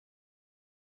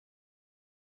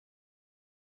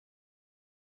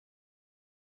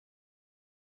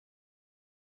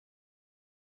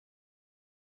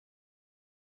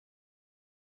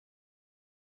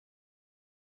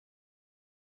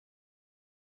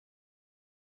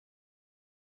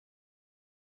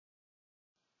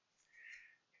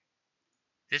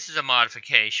This is a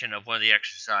modification of one of the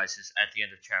exercises at the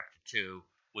end of Chapter 2,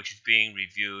 which is being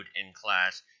reviewed in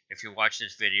class. If you're watching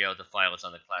this video, the file is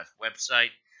on the class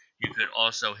website. You could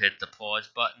also hit the pause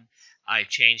button. I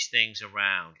changed things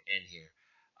around in here.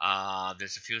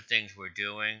 There's a few things we're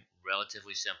doing,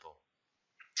 relatively simple.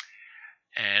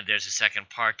 And there's a second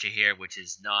part to here which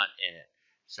is not in it.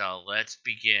 So let's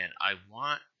begin. I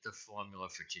want the formula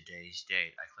for today's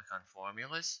date. I click on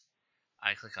formulas.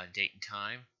 I click on date and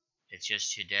time. It's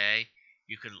just today.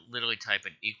 You could literally type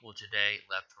an equal today,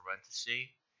 left parenthesis.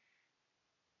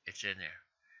 It's in there.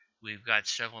 We've got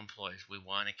several employees. We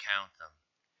want to count them.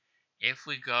 If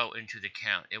we go into the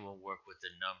count, it will work with the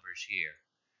numbers here.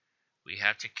 We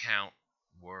have to count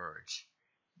words.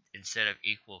 Instead of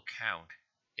equal count,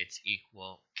 it's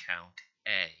equal count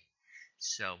A.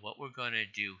 So what we're going to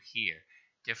do here,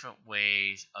 different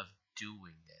ways of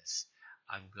doing this.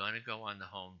 I'm going to go on the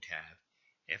Home tab.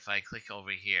 If I click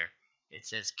over here, it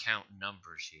says count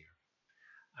numbers here.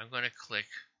 I'm going to click,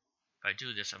 if I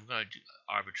do this, I'm going to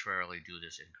arbitrarily do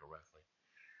this incorrectly.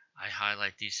 I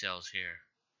highlight these cells here.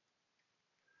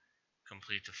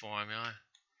 Complete the formula.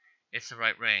 It's the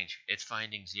right range. It's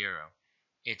finding 0.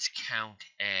 It's count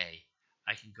A.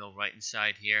 I can go right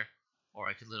inside here, or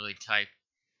I could literally type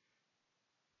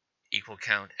equal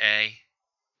count A.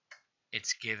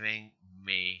 It's giving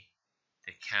me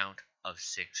the count of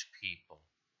 6 people.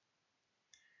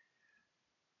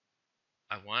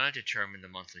 I want to determine the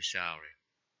monthly salary.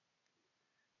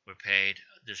 We're paid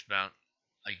this amount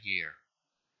a year,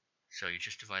 so you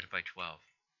just divide it by 12.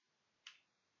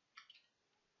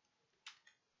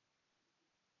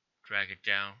 Drag it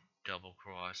down, double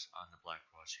cross on the black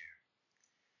cross here.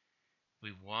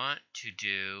 We want to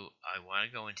do, I want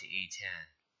to go into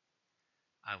E10.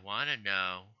 I want to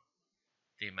know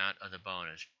the amount of the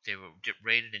bonus. They were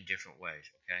rated in different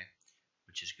ways, okay,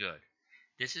 which is good.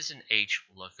 This is an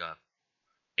hlookup.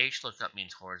 Hlookup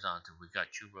means horizontal. We've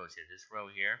got 2 rows here. This row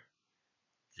here,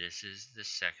 this is the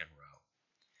second row.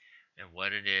 And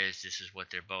what it is, this is what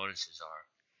their bonuses are.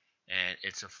 And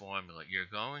it's a formula. You're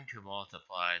going to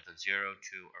multiply the 0,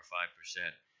 2, or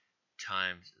 5%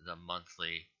 times the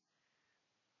monthly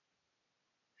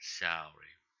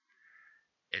salary.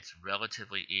 It's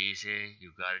relatively easy.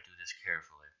 You've got to do this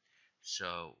carefully.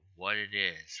 So what it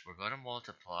is, we're going to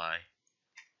multiply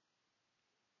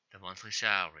the monthly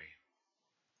salary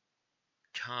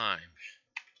times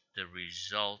the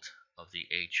result of the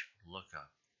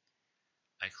hlookup.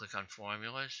 I click on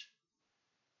formulas,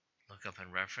 lookup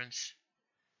and reference.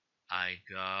 I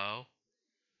go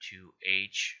to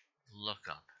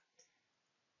hlookup.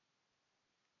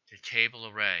 The table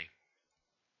array.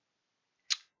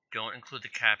 Don't include the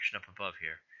caption up above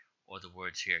here or the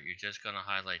words here. You're just going to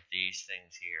highlight these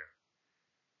things here.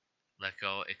 Let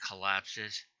go. It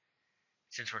collapses.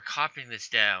 Since we're copying this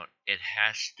down, it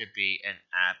has to be an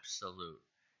absolute.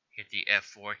 Hit the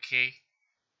F4 key.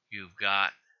 You've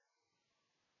got,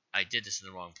 I did this in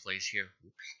the wrong place here.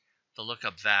 Oops. The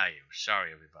lookup value.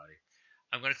 Sorry, everybody.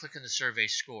 I'm going to click on the survey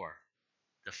score.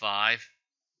 The 5.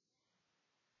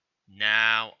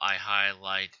 Now I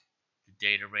highlight the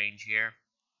data range here.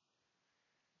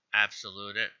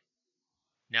 Absolute it.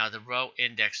 Now the row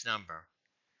index number.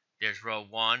 There's row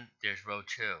 1, there's row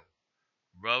 2.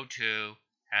 Row 2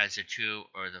 has a 2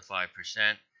 or the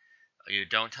 5%. You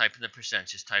don't type in the percent,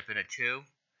 just type in a 2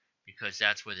 because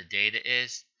that's where the data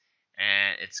is.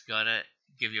 And it's going to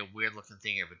give you a weird looking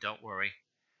thing here, but don't worry.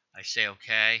 I say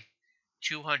okay.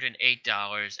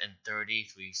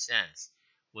 $208.33,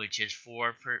 which is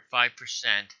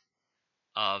 5%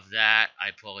 of that.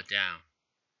 I pull it down.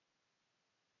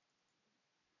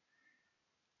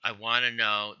 I want to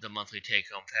know the monthly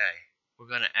take-home pay. We're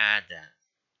going to add that.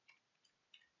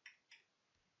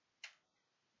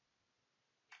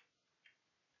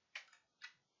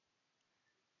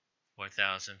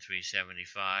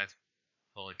 $4,375.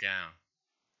 Pull it down.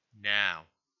 Now,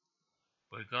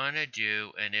 we're going to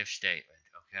do an if statement,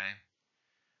 okay?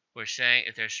 We're saying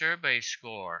if their survey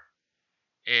score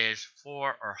is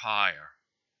 4 or higher,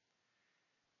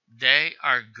 they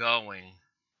are going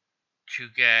to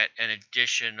get an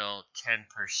additional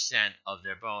 10% of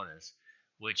their bonus,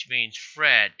 which means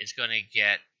Fred is going to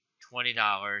get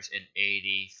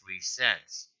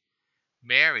 $20.83.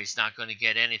 Mary's not going to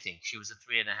get anything. She was a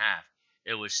 3.5.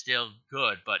 It was still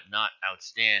good, but not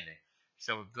outstanding.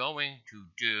 So we're going to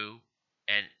do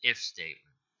an if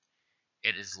statement.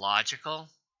 It is logical.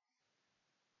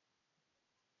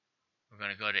 We're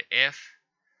going to go to if.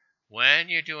 When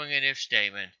you're doing an if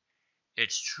statement,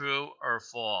 it's true or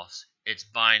false. It's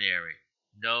binary.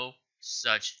 No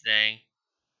such thing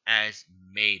as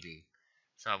maybe.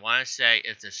 So I want to say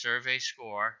if the survey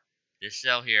score this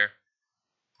cell here,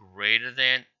 greater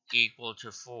than equal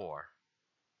to 4.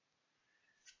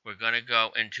 We're going to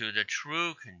go into the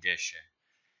true condition.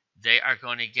 They are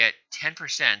going to get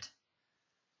 10%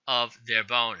 of their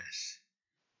bonus.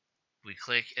 We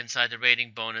click inside the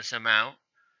rating bonus amount.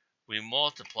 We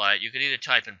multiply it. You can either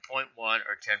type in 0.1 or 10%.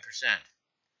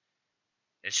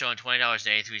 It's showing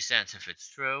 $20.83 if it's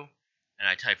true, and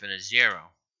I type in a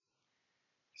 0.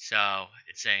 So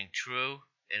it's saying true,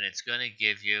 and it's going to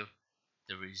give you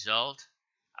the result.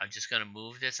 I'm just going to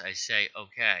move this. I say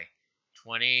okay.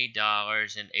 $20.83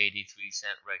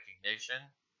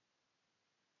 recognition.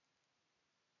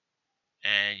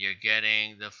 And you're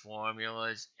getting the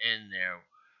formulas in there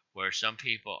where some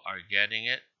people are getting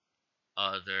it,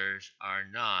 others are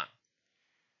not.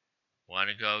 Want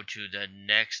to go to the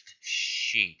next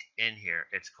sheet in here.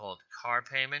 It's called car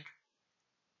payment.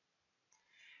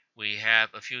 We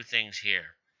have a few things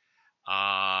here.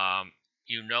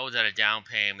 You know that a down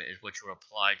payment is what you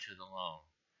apply to the loan.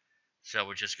 So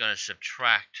we're just going to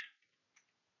subtract.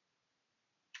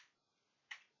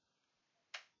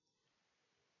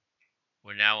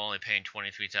 We're now only paying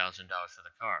 $23,000 for the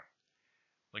car.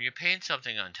 When you're paying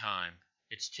something on time,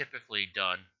 it's typically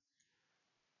done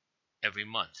every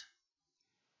month.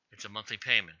 It's a monthly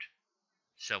payment.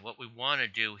 So what we want to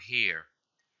do here,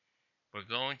 we're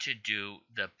going to do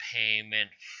the payment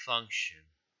function.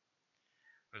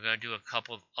 We're going to do a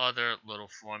couple of other little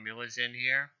formulas in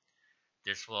here.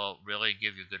 This will really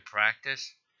give you good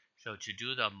practice. So to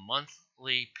do the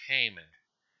monthly payment,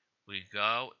 we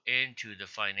go into the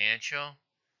financial.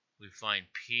 We find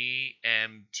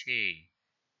PMT,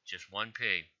 just one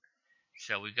P.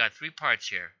 So we've got 3 parts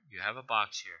here. You have a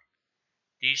box here.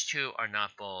 These 2 are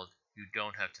not bold. You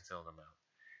don't have to fill them out.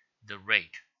 The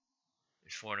rate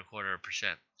is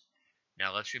 4.25%.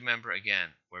 Now let's remember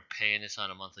again, we're paying this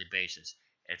on a monthly basis.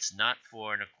 It's not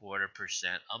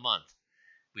 4.25% a month.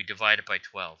 We divide it by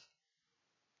 12.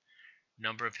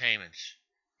 Number of payments.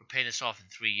 We're paying this off in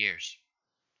 3 years.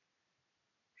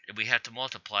 We have to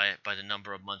multiply it by the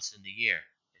number of months in the year.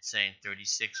 It's saying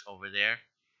 36 over there.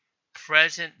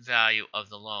 Present value of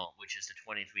the loan, which is the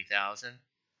 $23,000.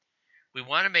 We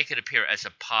want to make it appear as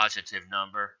a positive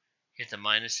number. Hit the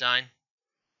minus sign.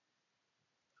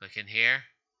 Click in here.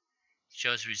 It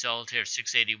shows the result here,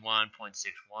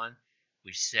 681.61.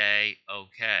 We say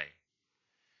OK.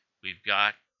 We've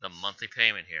got the monthly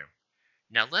payment here.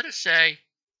 Now let us say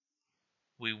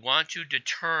we want to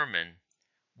determine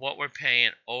what we're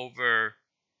paying over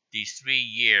these 3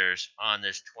 years on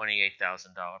this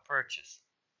 $28,000 purchase.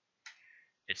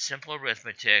 It's simple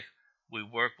arithmetic. We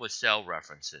work with cell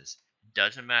references.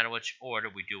 Doesn't matter which order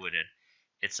we do it in.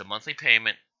 It's a monthly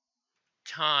payment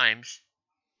times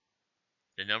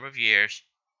the number of years,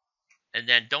 and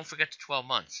then don't forget the 12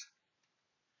 months.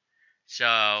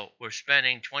 So we're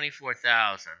spending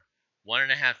 $24,000,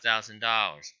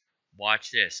 $1,500.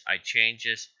 Watch this. I change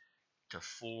this to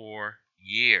 4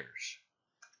 years.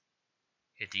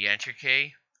 Hit the enter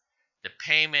key. The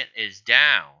payment is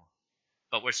down,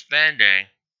 but we're spending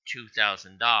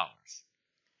 $2,000.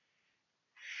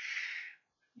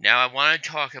 Now I want to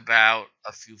talk about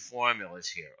a few formulas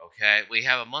here, okay? We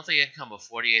have a monthly income of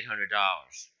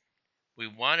 $4,800. We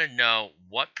want to know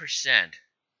what percent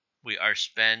we are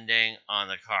spending on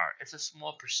the car. It's a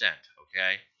small percent,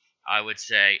 okay? I would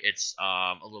say it's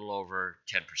a little over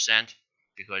 10%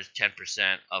 because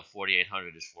 10% of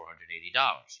 $4,800 is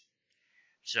 $480.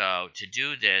 So to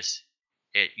do this,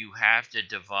 you have to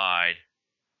divide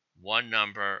one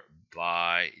number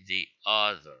by the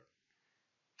other.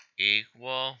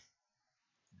 Equal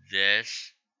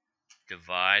this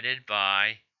divided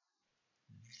by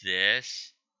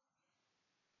this.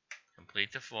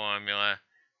 Complete the formula,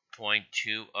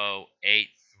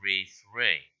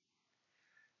 0.20833.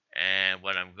 And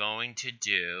what I'm going to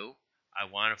do, I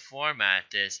want to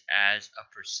format this as a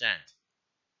percent.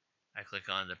 I click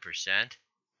on the percent,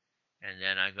 and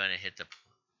then I'm going to hit the.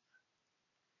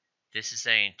 This is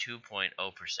saying 2.0%.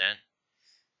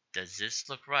 Does this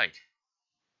look right?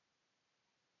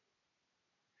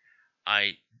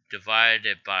 I divided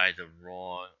it by the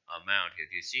wrong amount here.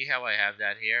 Do you see how I have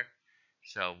that here?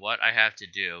 So what I have to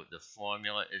do, the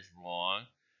formula is wrong.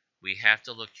 We have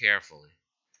to look carefully.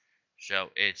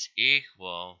 So it's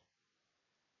equal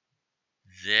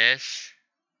this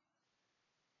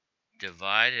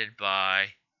divided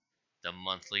by the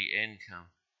monthly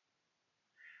income.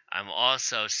 I'm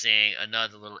also seeing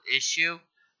another little issue.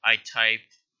 I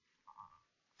typed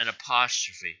an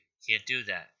apostrophe. Can't do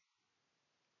that.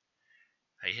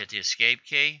 I hit the escape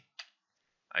key.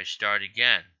 I start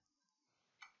again.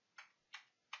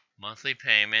 Monthly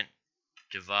payment,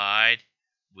 divide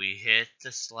we hit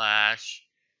the slash,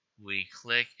 we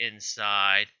click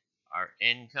inside our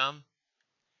income,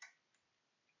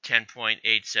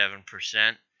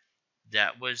 10.87%.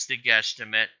 That was the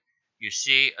guesstimate. You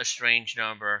see a strange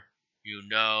number, you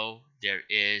know there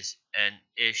is an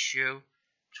issue.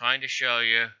 Trying to show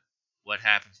you what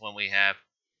happens when we have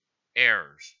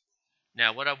errors.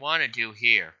 Now, what I want to do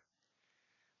here,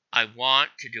 I want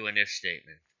to do an if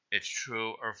statement. It's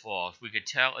true or false. We could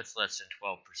tell it's less than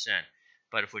 12%,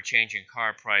 but if we're changing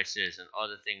car prices and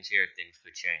other things here, things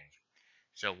could change.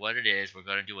 So what it is, we're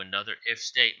going to do another if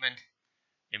statement.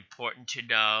 Important to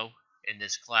know in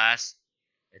this class,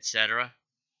 etc.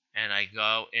 And I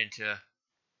go into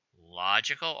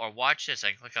logical, or watch this,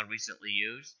 I click on recently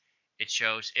used. It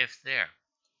shows if there.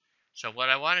 So what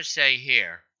I want to say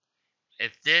here,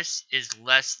 if this is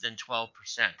less than 12%,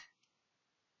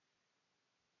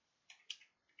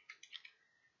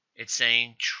 it's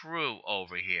saying true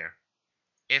over here.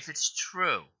 If it's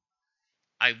true,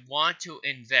 I want to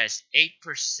invest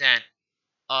 8%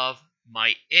 of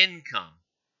my income.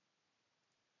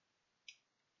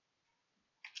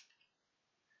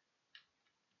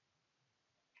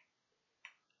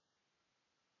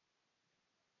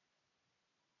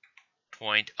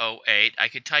 .08. I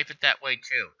could type it that way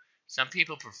too. Some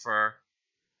people prefer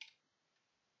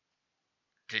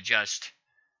to just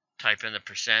type in the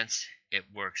percents. It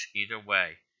works either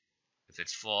way. If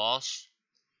it's false,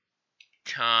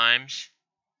 times,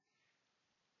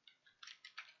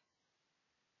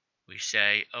 we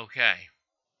say, okay,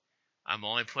 I'm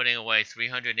only putting away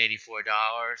 $384.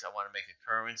 I want to make a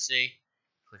currency.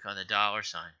 Click on the dollar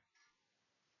sign.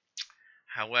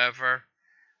 However,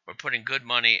 we're putting good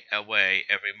money away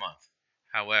every month.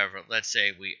 However, let's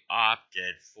say we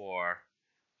opted for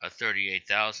a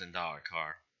 $38,000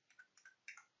 car.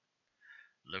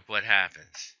 Look what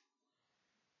happens.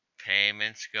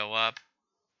 Payments go up.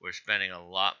 We're spending a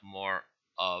lot more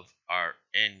of our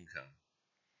income.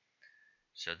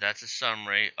 So that's a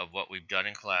summary of what we've done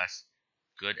in class.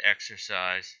 Good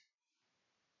exercise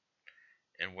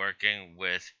in working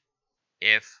with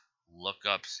if,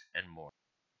 lookups, and more.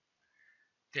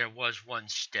 There was one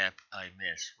step I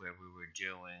missed where we were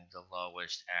doing the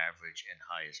lowest, average, and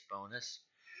highest bonus.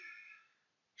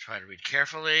 Try to read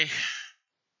carefully.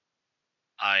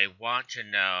 I want to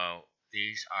know,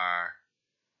 these are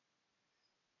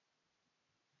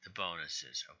the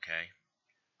bonuses, okay?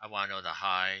 I want to know the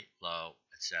high, low,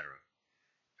 etc.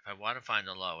 If I want to find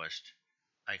the lowest,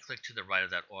 I click to the right of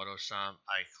that auto sum.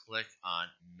 I click on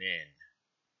min.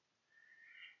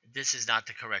 This is not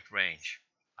the correct range.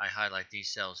 I highlight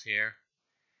these cells here,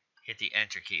 hit the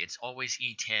enter key. It's always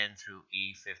E10 through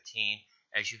E15.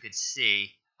 As you can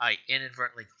see, I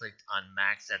inadvertently clicked on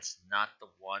max. That's not the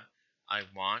one I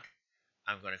want.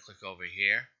 I'm going to click over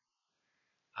here.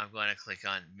 I'm going to click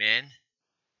on min.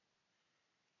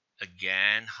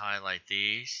 Again, highlight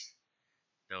these.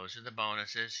 Those are the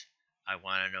bonuses. I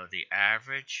want to know the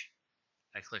average.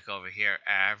 I click over here,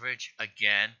 average.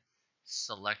 Again,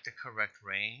 select the correct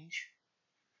range.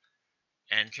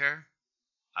 Enter.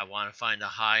 I want to find the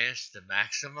highest, the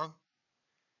maximum.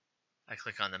 I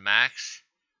click on the max.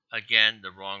 Again,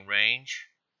 the wrong range.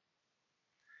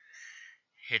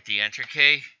 Hit the enter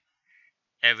key.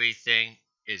 Everything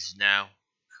is now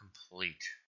complete.